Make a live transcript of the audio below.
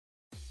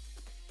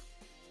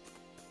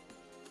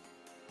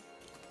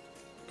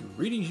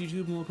Greetings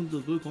YouTube and welcome to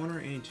the Blue Corner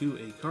and to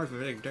a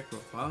Cardfight deck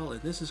profile,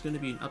 and this is going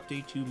to be an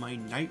update to my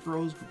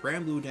Nightrose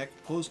Grand Blue deck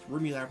post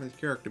Rumi Labyrinth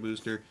character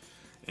booster.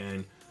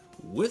 And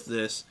with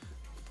this,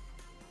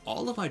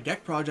 all of my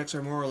deck projects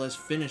are more or less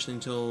finished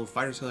until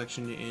Fighter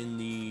Selection in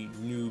the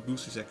new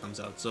booster set comes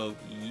out, so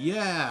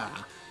yeah!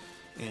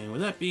 And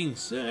with that being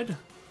said,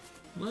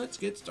 let's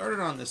get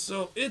started on this.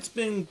 So it's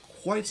been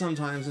quite some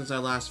time since I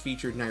last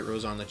featured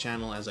Nightrose on the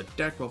channel as a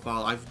deck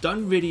profile. I've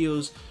done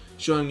videos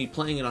showing me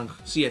playing it on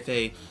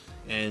CFA,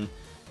 and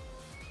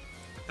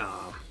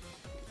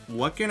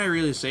what can I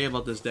really say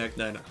about this deck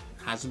that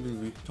hasn't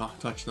been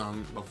touched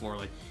on before?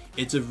 Like,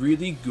 it's a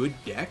really good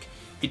deck.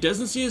 It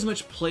doesn't see as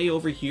much play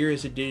over here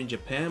as it did in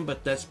Japan,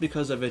 but that's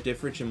because of a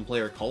difference in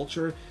player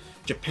culture.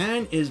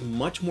 Japan is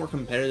much more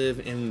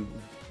competitive and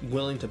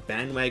willing to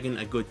bandwagon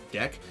a good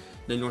deck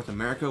than North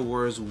America,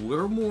 whereas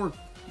we're more,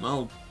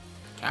 well,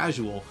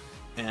 casual,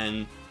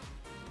 and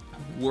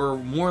we're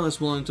more or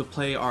less willing to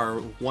play our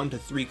 1 to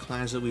 3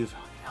 clans that we've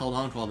held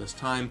on to all this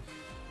time,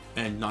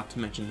 and not to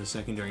mention the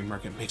secondary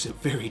market makes it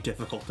very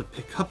difficult to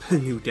pick up a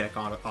new deck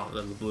out of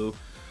the blue.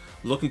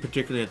 Looking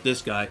particularly at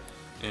this guy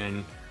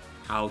and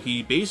how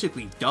he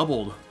basically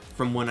doubled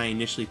from when I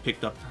initially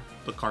picked up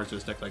the cards to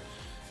this deck. Like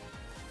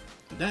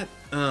that,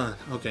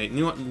 okay,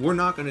 you know what, we're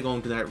not going to go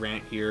into that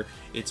rant here.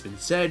 It's been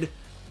said,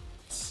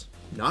 let's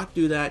not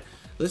do that.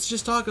 Let's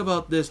just talk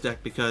about this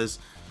deck because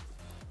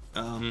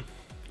I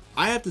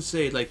have to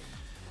say, like,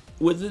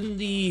 within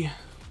the,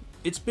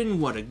 it's been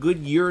what, a good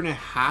year and a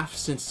half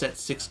since set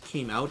 6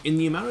 came out. In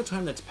the amount of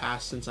time that's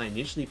passed since I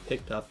initially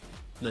picked up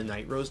the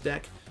Nightrose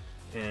deck,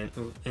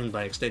 and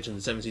by extension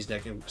the 7 Seas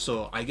deck, and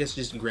so I guess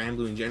just Grand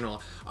Blue in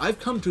general, I've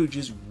come to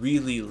just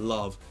really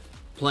love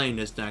playing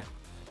this deck,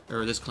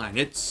 or this clan.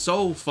 It's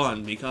so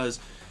fun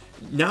because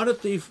now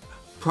that they've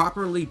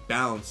properly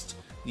balanced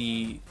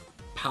the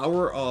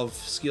power of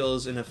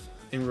skills in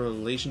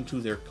relation to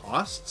their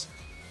costs,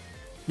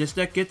 this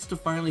deck gets to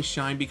finally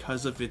shine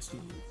because of its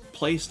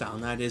playstyle,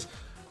 and that is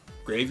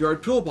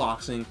graveyard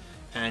toolboxing,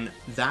 and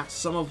that's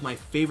some of my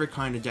favorite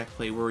kind of deck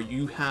play, where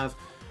you have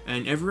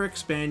an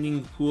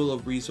ever-expanding pool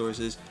of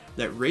resources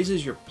that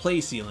raises your play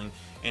ceiling,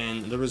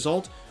 and the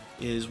result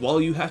is, while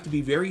you have to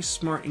be very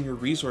smart in your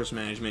resource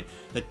management,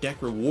 the deck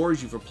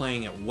rewards you for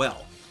playing it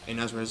well. And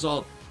as a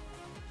result,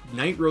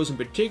 Nightrose in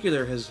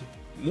particular has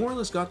more or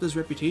less got this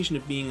reputation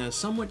of being a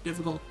somewhat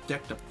difficult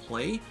deck to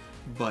play,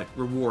 but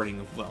rewarding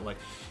as well.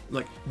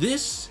 Like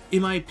this,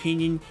 in my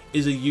opinion,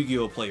 is a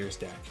Yu-Gi-Oh player's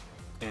deck,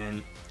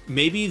 and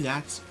maybe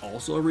that's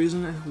also a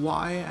reason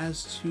why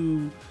as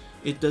to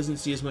it doesn't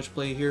see as much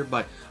play here.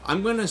 But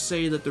I'm gonna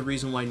say that the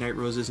reason why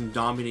Nightrose isn't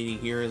dominating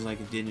here as like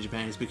it did in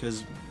Japan is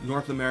because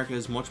North America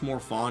is much more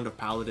fond of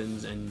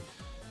Paladins and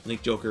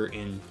Link Joker,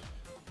 and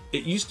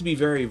it used to be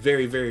very,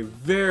 very, very,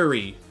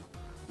 very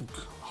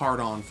hard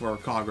on for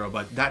Kagura,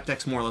 but that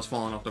deck's more or less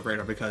fallen off the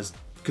radar because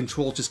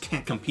Control just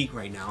can't compete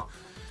right now.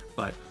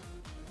 But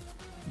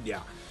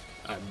yeah,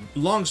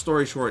 long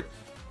story short,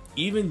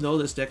 even though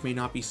this deck may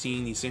not be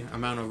seeing the same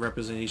amount of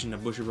representation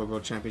of Bushiroad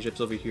World Championships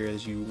over here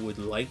as you would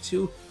like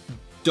to,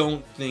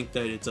 don't think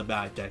that it's a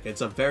bad deck. It's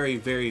a very,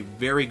 very,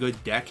 very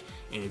good deck,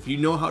 and if you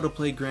know how to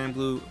play Grand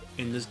Blue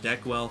in this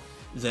deck well,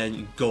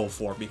 then go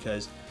for it,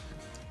 because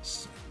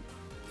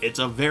it's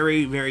a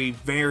very, very,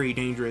 very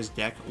dangerous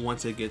deck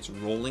once it gets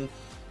rolling.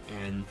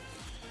 And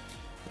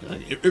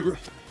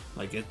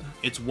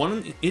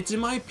it's in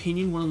my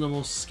opinion one of the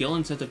most skill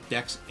intensive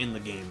decks in the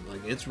game.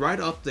 Like, it's right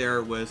up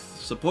there with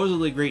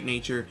supposedly Great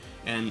Nature,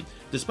 and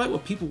despite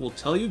what people will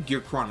tell you, Gear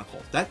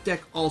Chronicle, that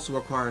deck also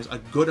requires a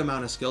good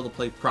amount of skill to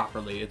play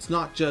properly. It's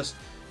not just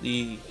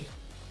the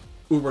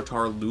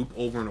Ubertar loop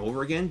over and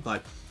over again,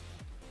 but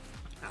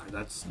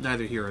that's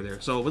neither here or there.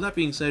 So with that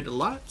being said,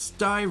 let's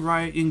dive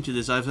right into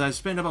this. I've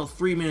spent about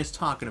 3 minutes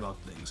talking about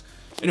things.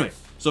 Anyway,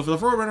 so for the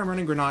forerunner, I'm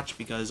running Grenache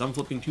because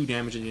unflipping 2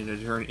 damage at the end of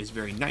the turn is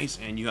very nice,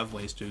 and you have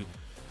ways to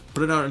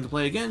put it out into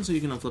play again so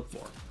you can unflip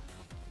 4.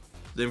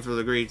 Then for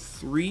the grade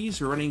 3s,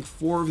 we're running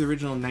 4 of the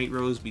original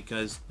Nightrose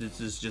because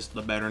this is just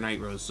the better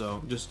Nightrose.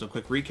 So just a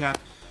quick recap: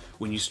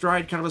 when you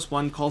stride, Counterblast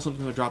 1, call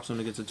something to drop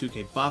something that gets a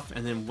 2k buff,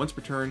 and then once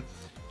per turn,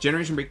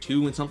 Generation Break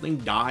 2, when something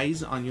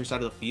dies on your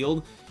side of the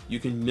field, you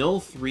can mill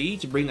 3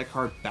 to bring that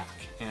card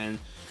back. And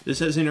this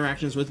has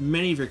interactions with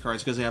many of your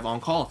cards because they have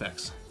on-call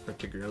effects,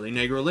 particularly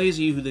Negro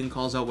Lazy, who then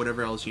calls out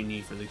whatever else you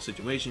need for the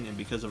situation, and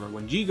because of our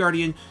 1G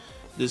Guardian,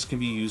 this can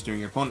be used during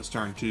your opponent's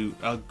turn to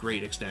a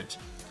great extent.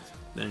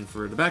 Then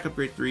for the backup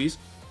grade 3s,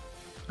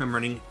 I'm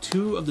running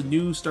 2 of the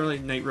new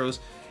Starlight Nightrose.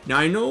 Now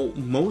I know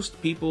most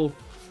people,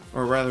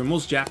 or rather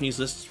most Japanese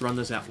lists run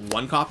this at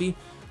 1 copy,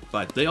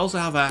 but they also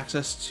have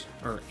access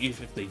to, or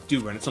if they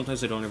do run it,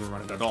 sometimes they don't even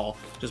run it at all,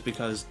 just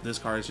because this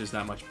card is just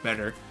that much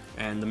better.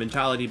 And the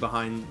mentality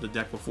behind the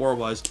deck before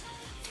was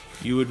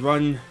you would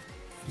run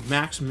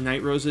max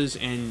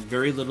Nightroses and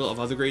very little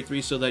of other grade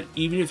 3, so that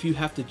even if you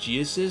have to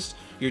G-assist,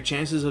 your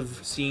chances of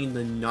seeing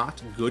the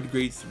not good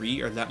grade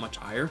 3 are that much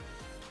higher,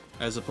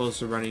 as opposed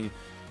to running,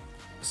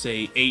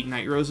 say, 8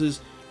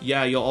 Nightroses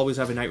yeah, you'll always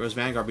have a Nightrose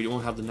Vanguard, but you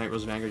won't have the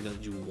Nightrose Vanguard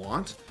that you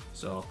want.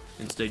 So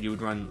instead, you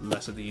would run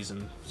less of these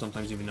and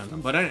sometimes even none of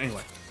them. But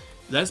anyway,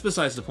 that's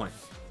besides the point.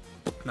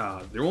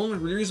 The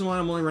reason why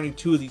I'm only running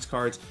 2 of these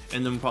cards,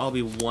 and then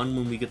probably 1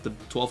 when we get the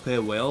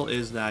 12k whale,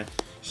 is that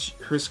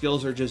her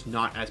skills are just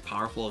not as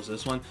powerful as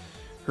this one.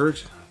 Her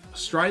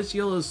stride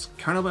skill is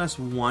kind of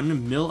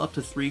S1, mill up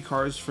to 3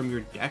 cards from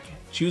your deck,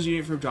 choose a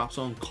unit from drop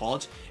zone, call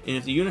it, and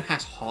if the unit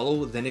has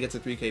hollow, then it gets a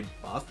 3k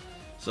buff.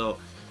 So,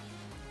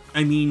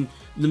 I mean,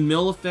 the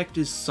mill effect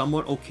is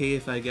somewhat okay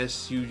if I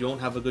guess you don't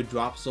have a good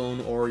drop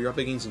zone, or you're up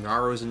against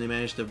Nightrose and they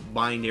manage to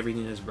bind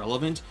everything that's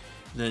relevant.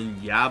 Then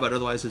yeah, but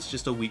otherwise it's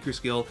just a weaker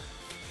skill.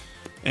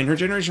 And her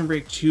Generation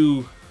Break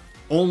 2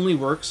 only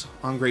works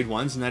on grade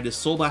 1s, and that is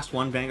Soul Blast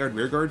 1, Vanguard,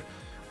 Rearguard.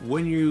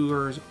 When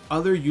your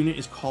other unit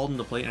is called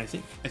into play, and I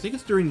think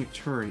it's during your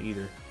turn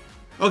either.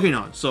 Okay,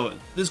 no, so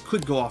this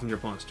could go off in your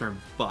opponent's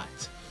turn,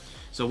 but...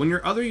 So when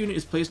your other unit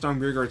is placed on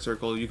Rearguard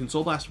Circle, you can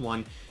Soul Blast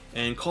 1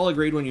 and call a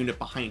grade 1 unit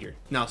behind her.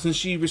 Now, since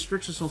she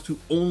restricts herself to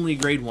only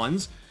grade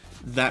 1s,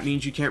 that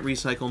means you can't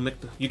recycle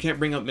you can't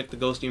bring up Mick the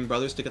Ghosting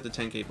Brothers to get the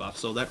 10k buff.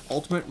 So that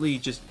ultimately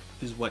just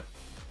is what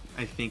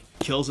I think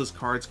kills this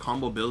card's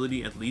combo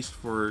ability, at least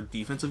for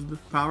defensive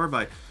power.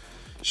 But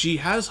she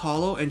has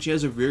hollow and she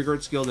has a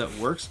rearguard skill that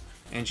works,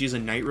 and she's a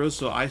Nightrose,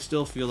 so I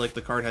still feel like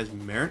the card has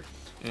merit.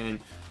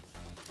 And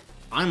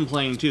I'm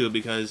playing too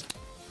because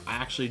I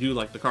actually do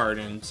like the card,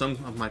 and some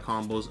of my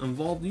combos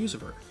involve the use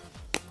of her.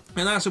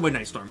 And that's with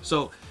Nightstorm.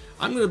 So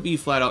I'm going to be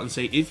flat out and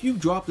say, if you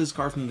drop this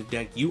card from the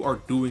deck, you are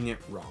doing it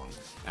wrong.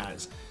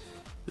 As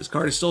this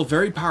card is still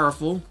very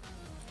powerful,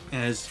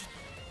 as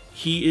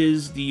he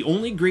is the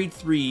only grade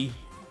 3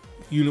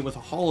 unit with a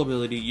hollow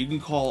ability you can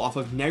call off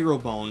of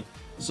Negrobone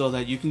so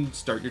that you can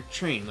start your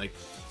train. Like,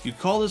 you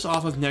call this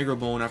off of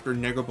Negrobone after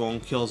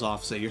Negrobone kills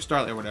off, say, your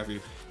Starlight or whatever.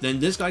 Then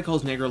this guy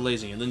calls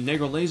Negrolazy, and then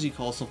Negrolazy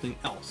calls something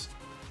else.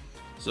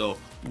 So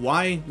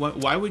why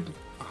would...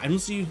 I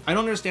don't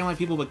understand why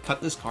people would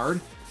cut this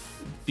card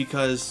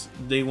because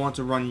they want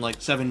to run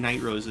like 7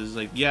 Nightroses.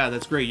 Like, yeah,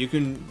 that's great. You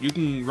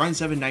can run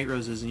 7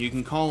 Nightroses and you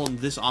can call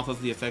this off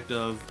of the effect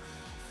of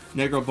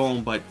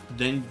Negrobone, but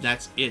then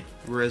that's it.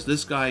 Whereas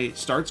this guy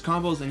starts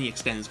combos and he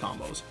extends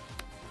combos.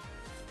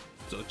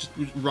 So just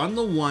run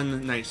the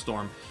 1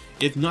 Nightstorm.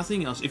 If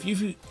nothing else, if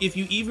you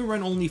even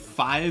run only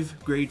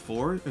 5 grade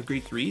 4 or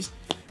grade 3s,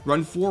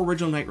 run 4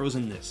 original Nightrose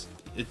in this.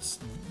 It's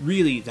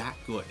really that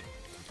good.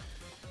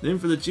 Then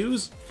for the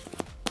 2s,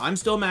 I'm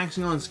still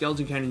maxing on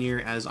Skeleton Cannoneer,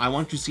 as I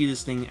want to see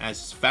this thing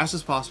as fast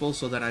as possible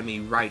so that I may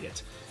ride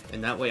it,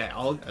 and that way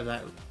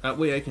that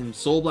way I can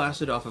Soul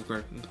Blast it off of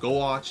Go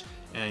Watch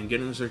and get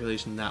into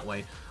circulation that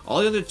way.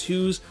 All the other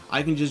 2s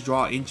I can just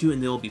draw into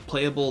and they'll be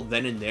playable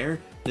then and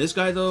there. This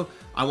guy though,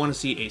 I want to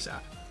see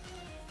ASAP.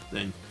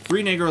 Then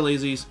 3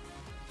 Negrolazys.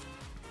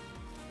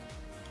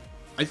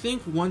 I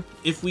think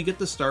if we get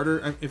the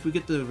starter, if we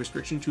get the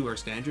restriction to our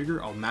stand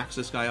trigger, I'll max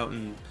this guy out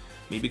and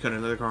maybe cut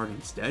another card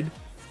instead.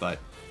 But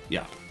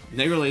yeah,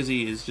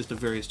 Negrolazy is just a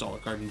very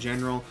solid card in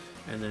general.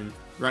 And then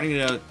running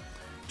it out,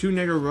 2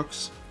 Negro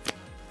Rooks,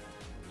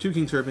 2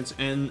 King Serpents,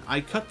 and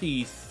I cut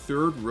the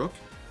 3rd Rook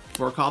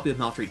for a copy of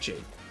Maltrate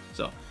Shade.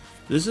 So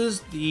this is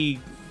the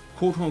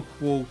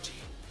quote-unquote,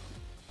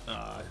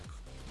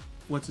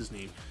 what's his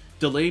name?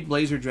 Delayed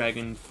Blazer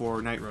Dragon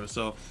for Nightrose.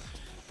 So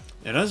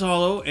it has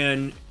hollow,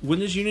 and when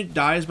this unit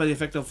dies by the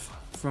effect of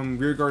from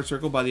Rearguard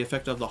Circle by the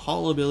effect of the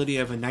hollow ability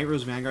of a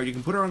Nightrose Vanguard, you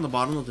can put her on the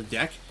bottom of the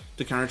deck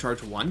to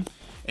countercharge 1.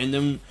 And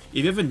then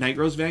if you have a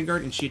Nightrose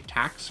Vanguard and she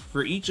attacks,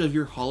 for each of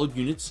your hollowed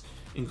units,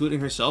 including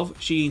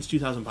herself, she gains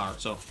 2,000 power.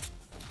 So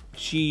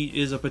she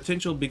is a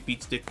potential big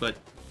beat stick, but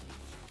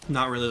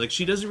not really. Like,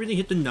 she doesn't really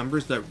hit the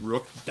numbers that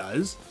Rook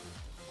does.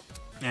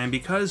 And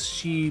because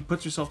she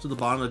puts herself to the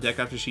bottom of the deck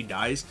after she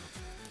dies,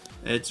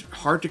 it's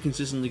hard to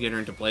consistently get her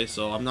into play,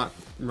 so I'm not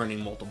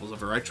running multiples of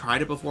her. I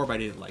tried it before, but I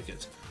didn't like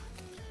it.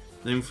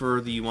 Then for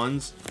the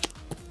ones,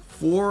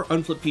 4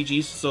 unflipped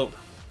PGs. So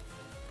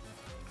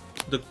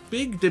the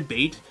big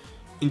debate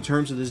in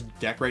terms of this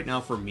deck right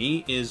now for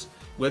me is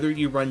whether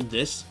you run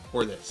this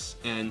or this.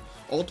 And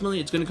ultimately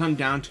it's going to come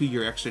down to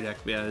your extra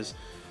deck, because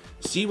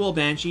Seawall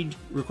Banshee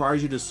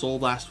requires you to Soul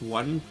Blast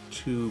 1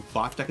 to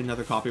bot deck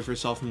another copy of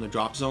herself from the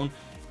drop zone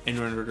in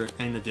order to,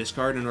 and a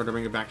discard in order to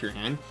bring it back to your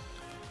hand.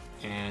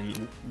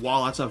 And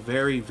while that's a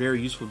very,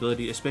 very useful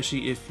ability,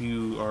 especially if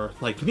you are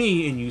like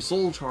me and you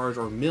Soul Charge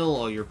or mill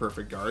all your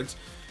perfect guards,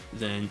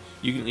 then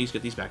you can at least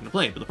get these back into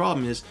play. But the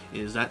problem is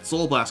that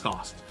Soul Blast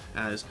cost,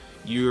 as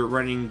you're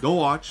running Go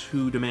Watch,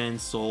 who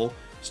demands Soul,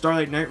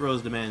 Starlight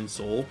Nightrose demands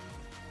Soul,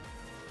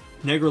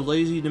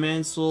 Negrolazy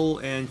demands Soul,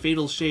 and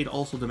Fatal Shade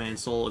also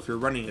demands Soul if you're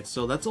running it.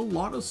 So that's a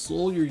lot of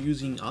Soul you're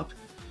using up.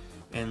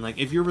 And like,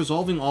 if you're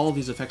resolving all of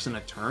these effects in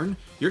a turn,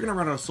 you're gonna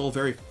run out of Soul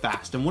very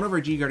fast. And one of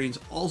our G Guardians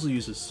also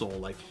uses Soul.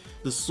 Like,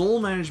 the Soul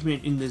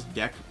management in this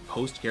deck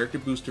post character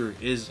booster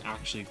is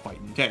actually quite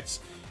intense.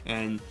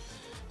 And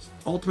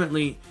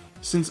ultimately,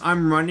 since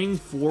I'm running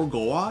 4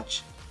 Go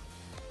Watch,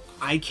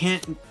 I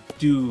can't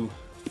do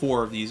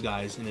 4 of these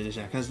guys in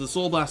addition, because the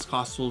Soul Blast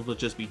costs will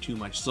just be too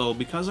much. So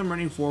because I'm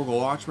running 4 Go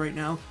Watch right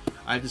now,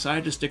 I've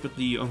decided to stick with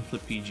the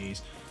unflip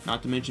PGs.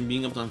 Not to mention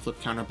being able to unflip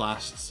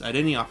counterblasts at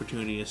any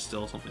opportunity is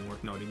still something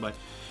worth noting. But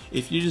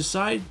if you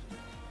decide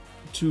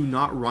to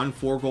not run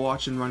 4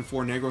 Goatch and run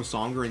 4 Negro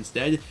Songer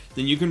instead,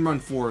 then you can run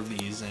 4 of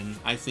these, and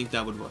I think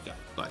that would work out.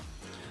 But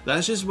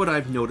that's just what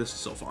I've noticed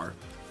so far.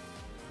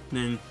 And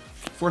then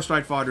 4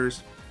 Stride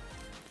Fodders,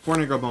 4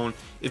 Negro Bone.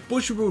 If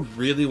Bushiroad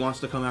really wants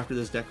to come after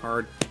this deck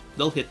card,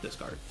 they'll hit this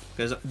card.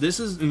 Because this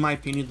is, in my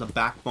opinion, the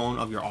backbone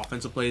of your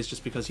offensive plays,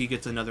 just because he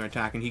gets another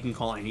attack and he can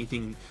call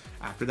anything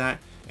after that.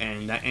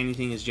 And that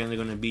anything is generally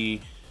going to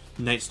be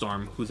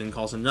Nightstorm, who then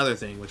calls another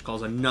thing, which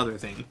calls another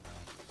thing.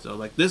 So,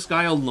 like, this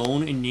guy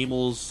alone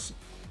enables,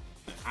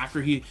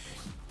 after he,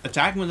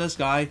 attacking with this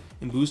guy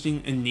and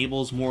boosting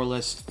enables more or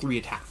less 3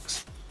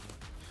 attacks.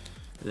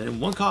 And then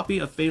 1 copy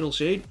of Fatal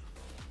Shade.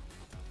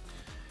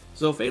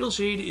 So Fatal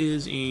Shade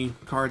is a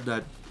card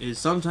that is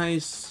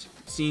sometimes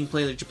seen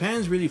play. Like,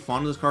 Japan's really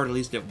fond of this card, at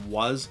least it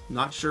was.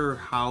 Not sure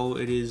how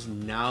it is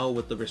now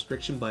with the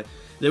restriction, but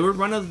they would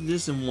run of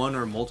this in 1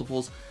 or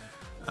multiples.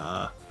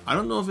 I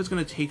don't know if it's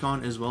going to take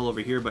on as well over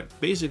here, but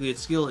basically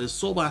its skill is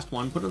Soul Blast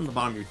 1, put it on the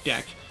bottom of your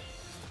deck.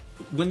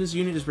 When this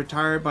unit is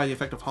retired by the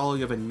effect of Hollow,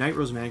 you have a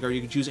Nightrose Vanguard.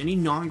 You can choose any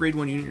non-grade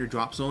 1 unit in your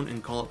drop zone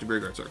and call it to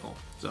Graveyard Circle.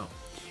 So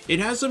it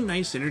has some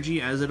nice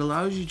synergy, as it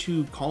allows you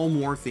to call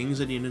more things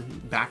at the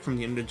end back from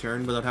the end of the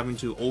turn without having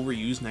to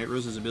overuse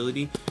Nightrose's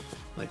ability.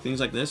 Like things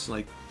like this,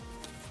 like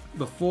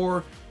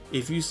before,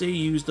 if you say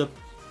you used up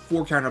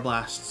 4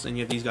 counterblasts and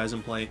you have these guys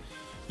in play,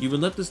 you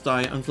would let this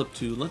die, unflip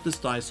 2, let this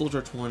die, soul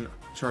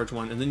charge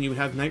 1, and then you would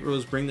have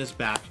Nightrose bring this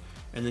back,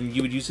 and then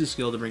you would use his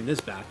skill to bring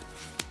this back.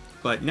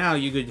 But now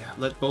you could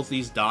let both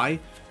these die,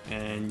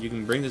 and you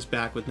can bring this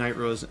back with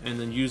Nightrose, and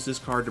then use this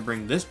card to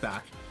bring this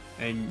back,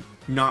 and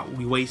not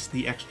waste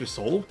the extra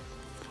soul.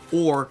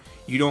 Or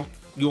you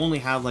only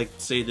have, like,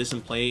 say this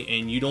in play,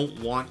 and you don't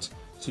want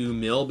to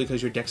mill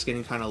because your deck's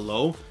getting kind of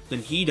low, then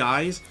he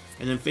dies,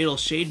 and then Fatal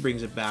Shade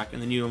brings it back,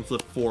 and then you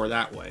unflip 4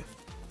 that way.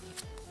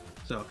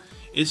 So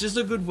it's just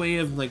a good way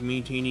of, like,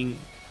 maintaining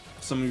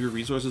some of your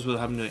resources without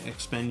having to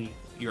expend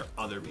your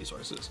other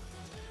resources.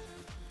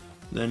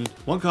 Then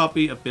 1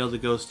 copy of Bale the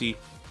Ghosty.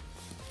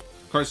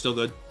 Card's still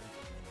good.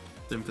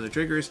 Then for the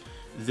triggers,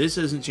 this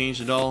hasn't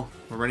changed at all.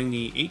 We're running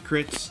the 8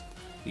 crits,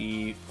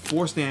 the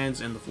 4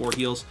 stands, and the 4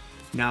 heals.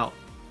 Now,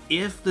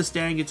 if the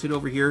stand gets hit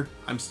over here,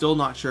 I'm still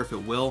not sure if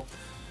it will.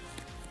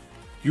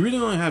 You really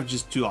only have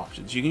just 2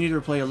 options. You can either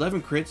play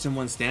 11 crits in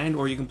 1 stand,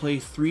 or you can play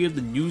 3 of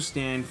the new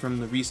stand from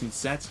the recent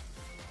set,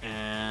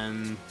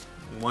 and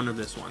 1 of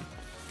this one.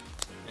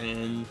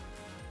 And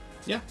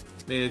yeah,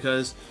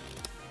 because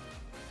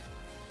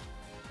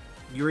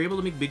you're able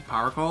to make big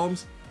power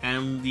columns,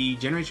 and the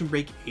Generation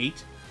Break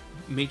 8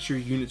 makes your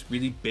units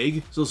really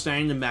big, so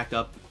standing them back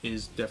up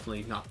is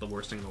definitely not the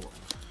worst thing in the world.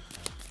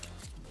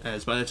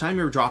 As by the time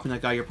you're dropping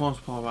that guy, your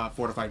opponent's probably about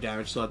 4 to 5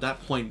 damage, so at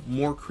that point,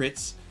 more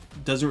crits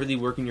doesn't really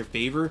work in your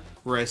favor,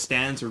 whereas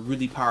stands are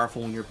really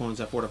powerful when your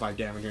opponent's at 4 to 5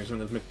 damage and when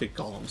they make big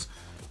columns.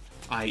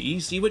 I.e.,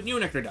 see what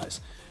Neonectar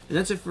does. And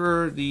that's it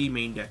for the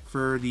main deck.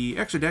 For the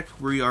extra deck,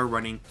 we are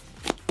running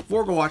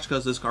 4 Goatch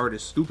because this card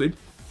is stupid.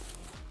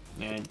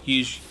 And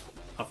he's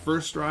a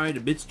first stride,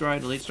 a mid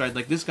stride, a late stride.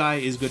 Like, this guy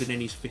is good at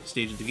any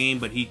stage of the game,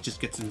 but he just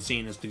gets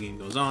insane as the game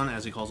goes on,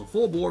 as he calls a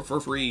full board for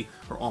free,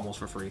 or almost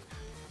for free.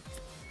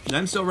 And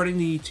I'm still running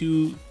the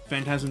 2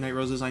 Phantasm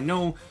Nightroses. I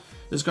know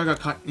this card got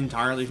cut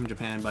entirely from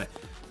Japan, but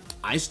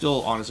I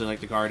still honestly like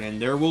the card,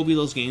 and there will be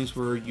those games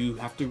where you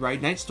have to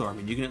ride Nightstorm,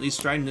 and you can at least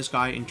stride in this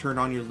guy and turn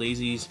on your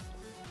lazies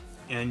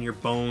and your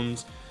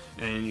bones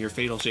and your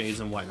Fatal Shades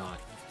and whatnot.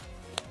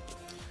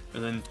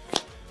 And then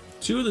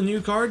 2 of the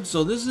new cards.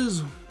 So this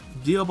is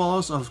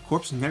Diabolos of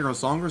Corpse Negro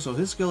Songer. So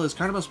his skill is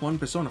Cardinals 1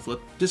 Persona Flip,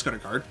 discard a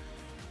card.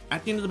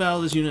 At the end of the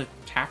battle, this unit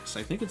attacks,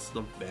 I think it's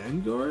the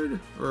Vanguard?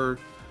 Or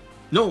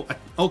no,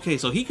 okay,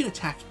 so he can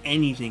attack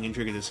anything and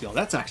trigger this skill.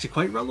 That's actually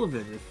quite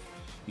relevant. If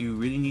you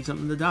really need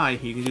something to die,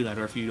 you can do that,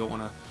 or if you don't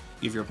want to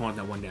give your opponent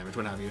that 1 damage,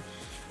 what have you.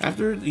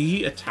 After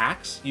he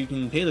attacks, you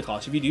can pay the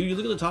cost. If you do, you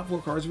look at the top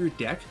 4 cards of your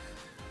deck,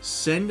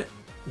 send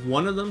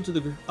one of them to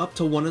the up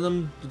to one of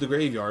them to the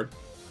graveyard,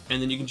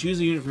 and then you can choose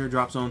a unit from your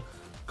drop zone,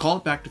 call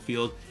it back to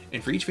field,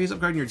 and for each face-up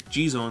card in your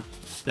G zone,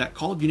 that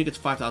called unit gets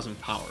 5,000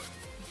 power.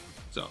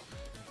 So,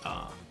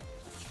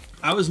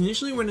 I was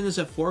initially running this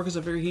at 4 because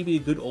I figured he'd be a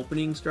good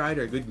opening stride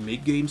or a good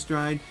mid-game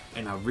stride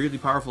and a really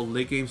powerful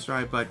late-game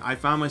stride, but I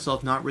found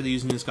myself not really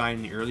using this guy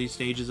in the early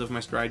stages of my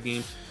stride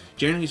game.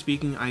 Generally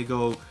speaking, I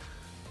go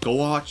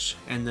Goatch,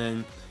 and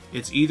then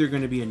it's either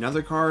going to be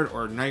another card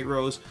or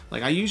Nightrose.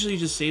 Like, I usually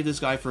just save this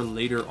guy for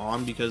later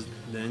on, because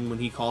then when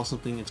he calls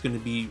something, it's going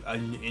to be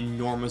an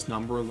enormous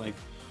number, like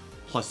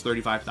plus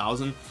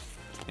 35,000.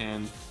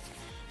 And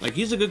like,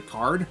 he's a good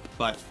card,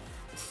 but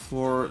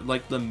for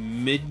like the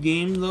mid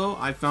game though,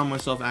 I found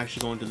myself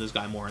actually going to this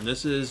guy more, and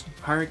this is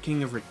Pirate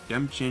King of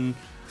Redemption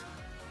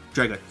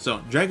Dragut. So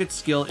Dragut's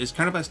skill is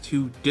Counterblast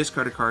 2,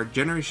 discard a card,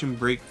 Generation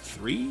Break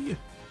 3.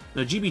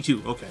 No,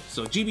 GB2, okay,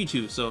 so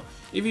GB2, so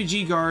if you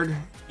G-Guard,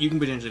 you can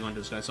potentially go into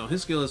this guy. So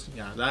his skill is,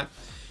 yeah, that,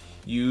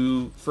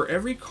 you, for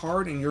every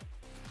card in your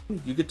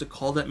you get to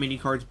call that mini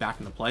cards back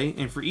into play,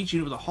 and for each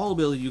unit with a holo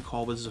ability you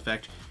call with this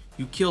effect,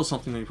 you kill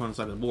something on your opponent's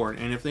side of the board,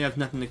 and if they have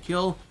nothing to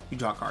kill, you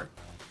draw a card.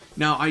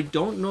 Now, I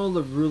don't know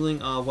the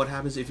ruling of what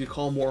happens if you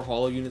call more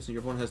holo units and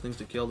your opponent has things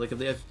to kill. Like, if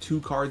they have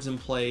 2 cards in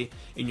play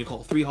and you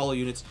call 3 holo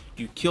units,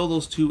 do you kill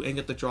those 2 and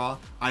get the draw?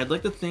 I'd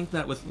like to think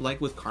that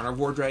with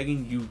Carnivore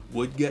Dragon, you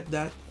would get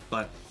that,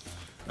 but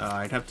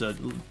I'd have to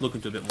look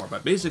into a bit more.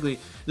 But basically,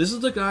 this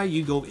is the guy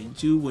you go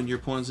into when your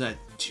opponent's at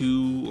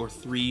 2 or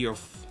 3 or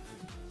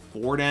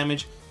 4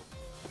 damage,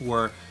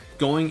 where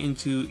going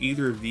into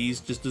either of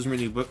these just doesn't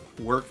really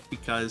work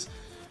because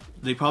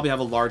they probably have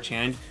a large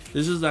hand.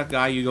 This is that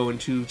guy you go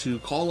into to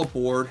call a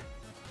board,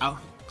 out,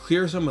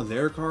 clear some of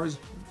their cards,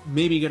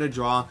 maybe get a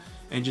draw,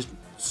 and just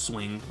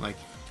swing. Like,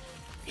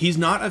 he's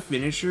not a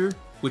finisher,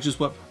 which is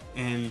what,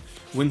 and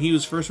when he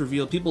was first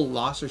revealed, people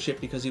lost their shit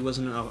because he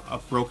wasn't a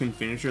broken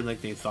finisher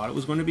like they thought it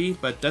was going to be,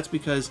 but that's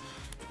because, to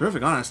be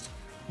perfectly honest,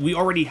 we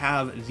already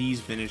have these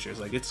finishers.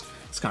 Like, it's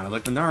kind of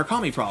like the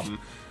Narukami problem.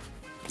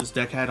 This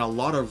deck had a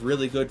lot of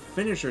really good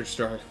finisher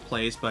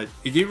plays, but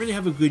it didn't really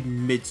have a good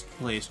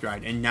mid-play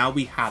stride, and now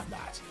we have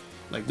that.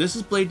 Like, this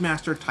is Blade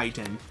Master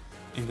Titan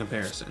in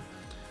comparison.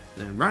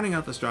 Then rounding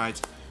out the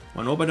strides,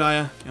 1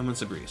 Obadiah and 1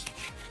 Sabreeze.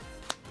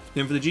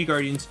 Then for the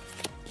G-Guardians,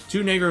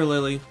 2 Negro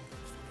Lily,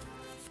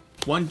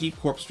 1 Deep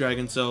Corpse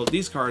Dragon. So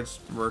these cards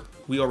work.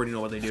 We already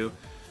know what they do.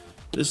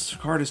 This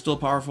card is still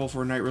powerful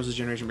for Nightrose's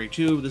Generation Break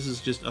 2. This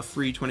is just a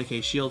free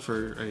 20k shield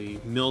for a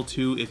mill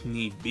 2 if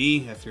need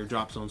be, if your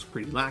drop zone's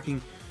pretty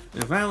lacking.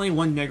 And finally,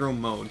 1 Negro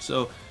Mode.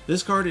 So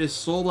this card is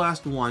Soul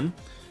Blast 1.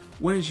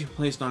 When it's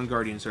placed on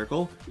Guardian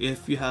Circle,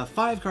 if you have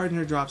 5 cards in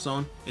your drop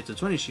zone, it's a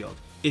 20 shield.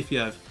 If you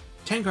have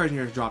 10 cards in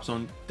your drop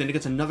zone, then it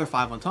gets another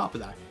 5 on top of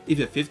that. If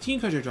you have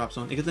 15 cards in your drop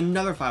zone, it gets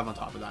another 5 on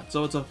top of that.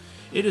 So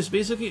it is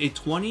basically a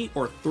 20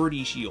 or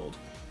 30 shield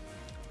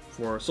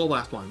for Soul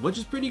Blast 1, which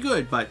is pretty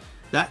good, but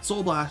that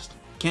Soul Blast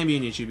can be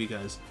an issue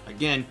because,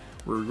 again,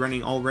 we're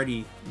running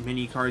already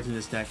many cards in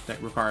this deck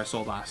that require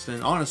Soul Blast.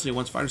 And honestly,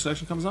 once Fighter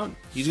Selection comes out,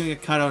 he's going to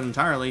get cut out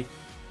entirely.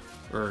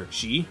 Or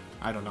she,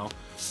 I don't know.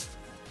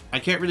 I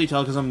can't really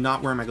tell because I'm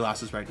not wearing my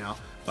glasses right now,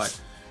 but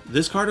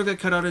this card will get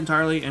cut out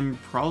entirely,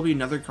 and probably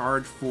another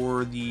card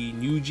for the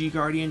new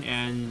G-Guardian,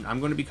 and I'm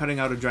going to be cutting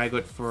out a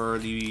Draglet for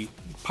the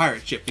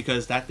pirate ship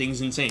because that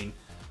thing's insane.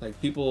 Like,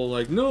 people are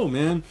like, no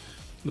man,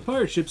 the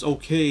pirate ship's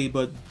okay,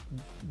 but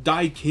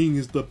Die King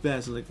is the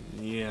best. Like,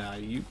 yeah,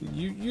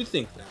 you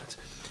think that.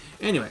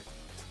 Anyway,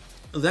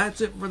 that's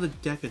it for the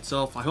deck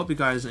itself. I hope you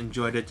guys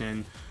enjoyed it,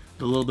 and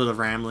the little bit of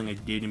rambling I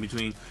did in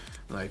between.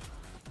 Like,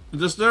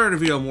 the start of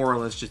the video more or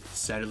less just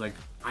said it. Like,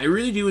 I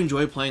really do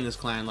enjoy playing this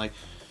clan. Like,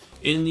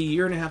 in the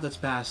year and a half that's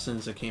passed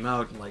since it came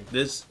out, like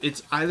this,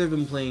 it's either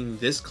been playing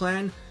this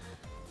clan,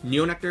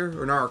 Neonectar,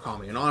 or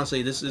Narukami. And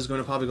honestly, this is going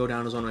to probably go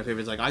down as one of my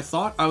favorites. Like, I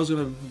thought I was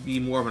going to be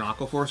more of an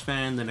Aqua Force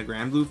fan than a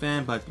Grand Blue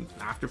fan, but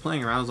after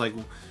playing around, I was like,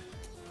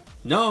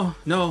 no,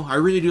 I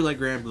really do like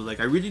Grand Blue. Like,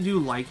 I really do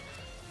like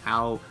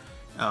how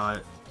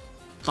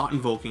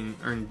thought-invoking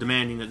or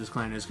demanding that this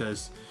clan is,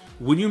 because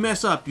when you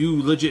mess up,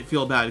 you legit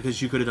feel bad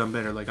because you could have done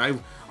better. Like,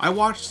 I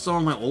watched some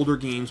of my older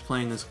games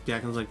playing this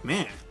deck, and I was like,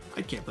 man,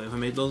 I can't believe I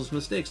made those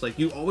mistakes. Like,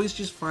 you always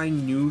just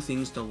find new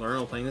things to learn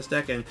while playing this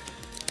deck, and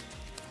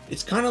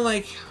it's kind of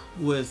like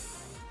with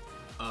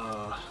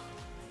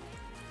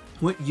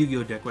what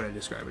Yu-Gi-Oh deck would I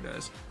describe it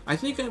as? I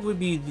think it would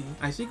be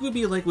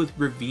like with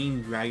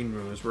Ravine Dragon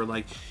Rose, where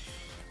like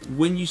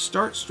when you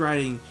start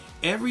striding,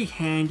 every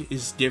hand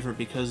is different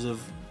because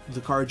of the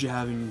cards you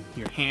have in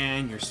your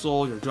hand, your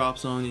soul, your drop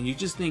zone, and you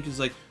just think it's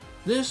like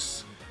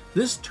this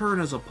turn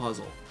is a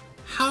puzzle.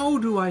 How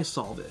do I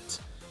solve it?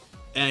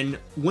 And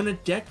when a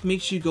deck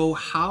makes you go,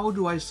 how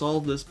do I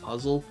solve this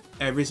puzzle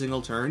every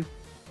single turn?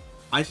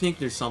 I think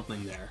there's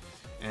something there.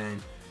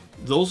 And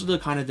those are the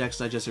kind of decks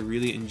I just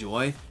really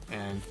enjoy,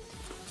 and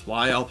that's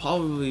why I'll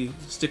probably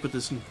stick with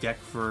this deck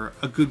for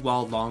a good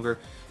while longer.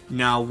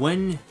 Now,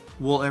 when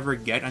we'll ever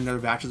get another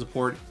batch of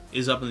support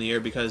is up in the air,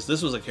 because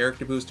this was a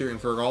character booster,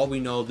 and for all we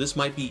know, this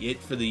might be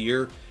it for the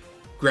year.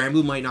 Grand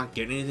Blue might not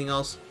get anything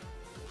else,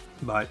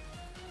 but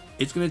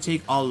it's going to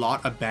take a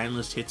lot of ban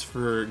list hits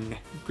for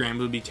Grand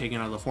Blue to be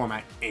taken out of the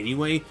format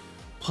anyway,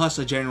 plus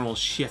a general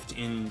shift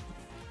in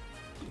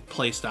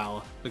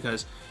playstyle,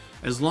 because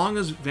as long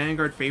as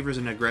Vanguard favors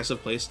an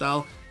aggressive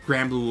playstyle,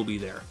 Grand Blue will be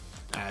there,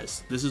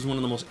 as this is one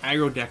of the most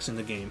aggro decks in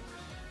the game.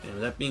 And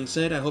with that being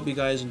said, I hope you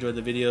guys enjoyed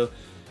the video,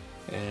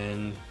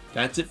 and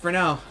that's it for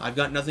now. I've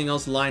got nothing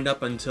else lined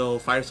up until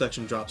Fighter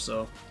Selection drops,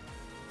 so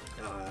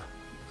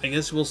I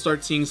guess we'll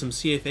start seeing some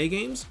CFA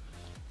games,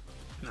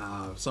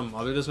 some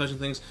other discussion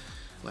things.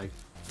 Like,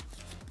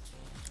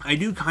 I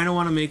do kind of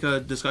want to make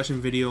a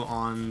discussion video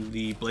on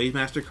the Blade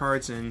Master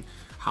cards and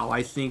how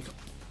I think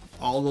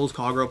all those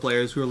Kagura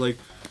players who are like,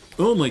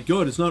 oh my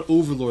god, it's not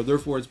Overlord,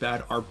 therefore it's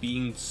bad, are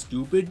being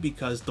stupid,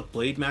 because the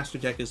Blade Master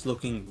deck is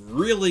looking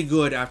really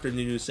good after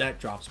the new set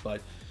drops,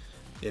 but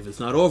if it's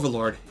not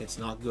Overlord, it's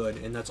not good.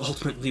 And that's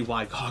ultimately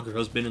why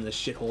Kagura's been in the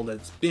shithole that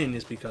it's been,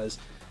 is because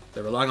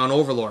they're relying on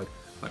Overlord.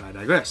 But I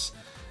digress.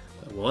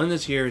 We'll end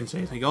this here and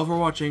say thank you all for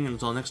watching, and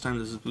until next time,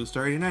 this is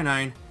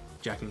BlueStar899,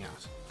 Jacking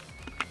out.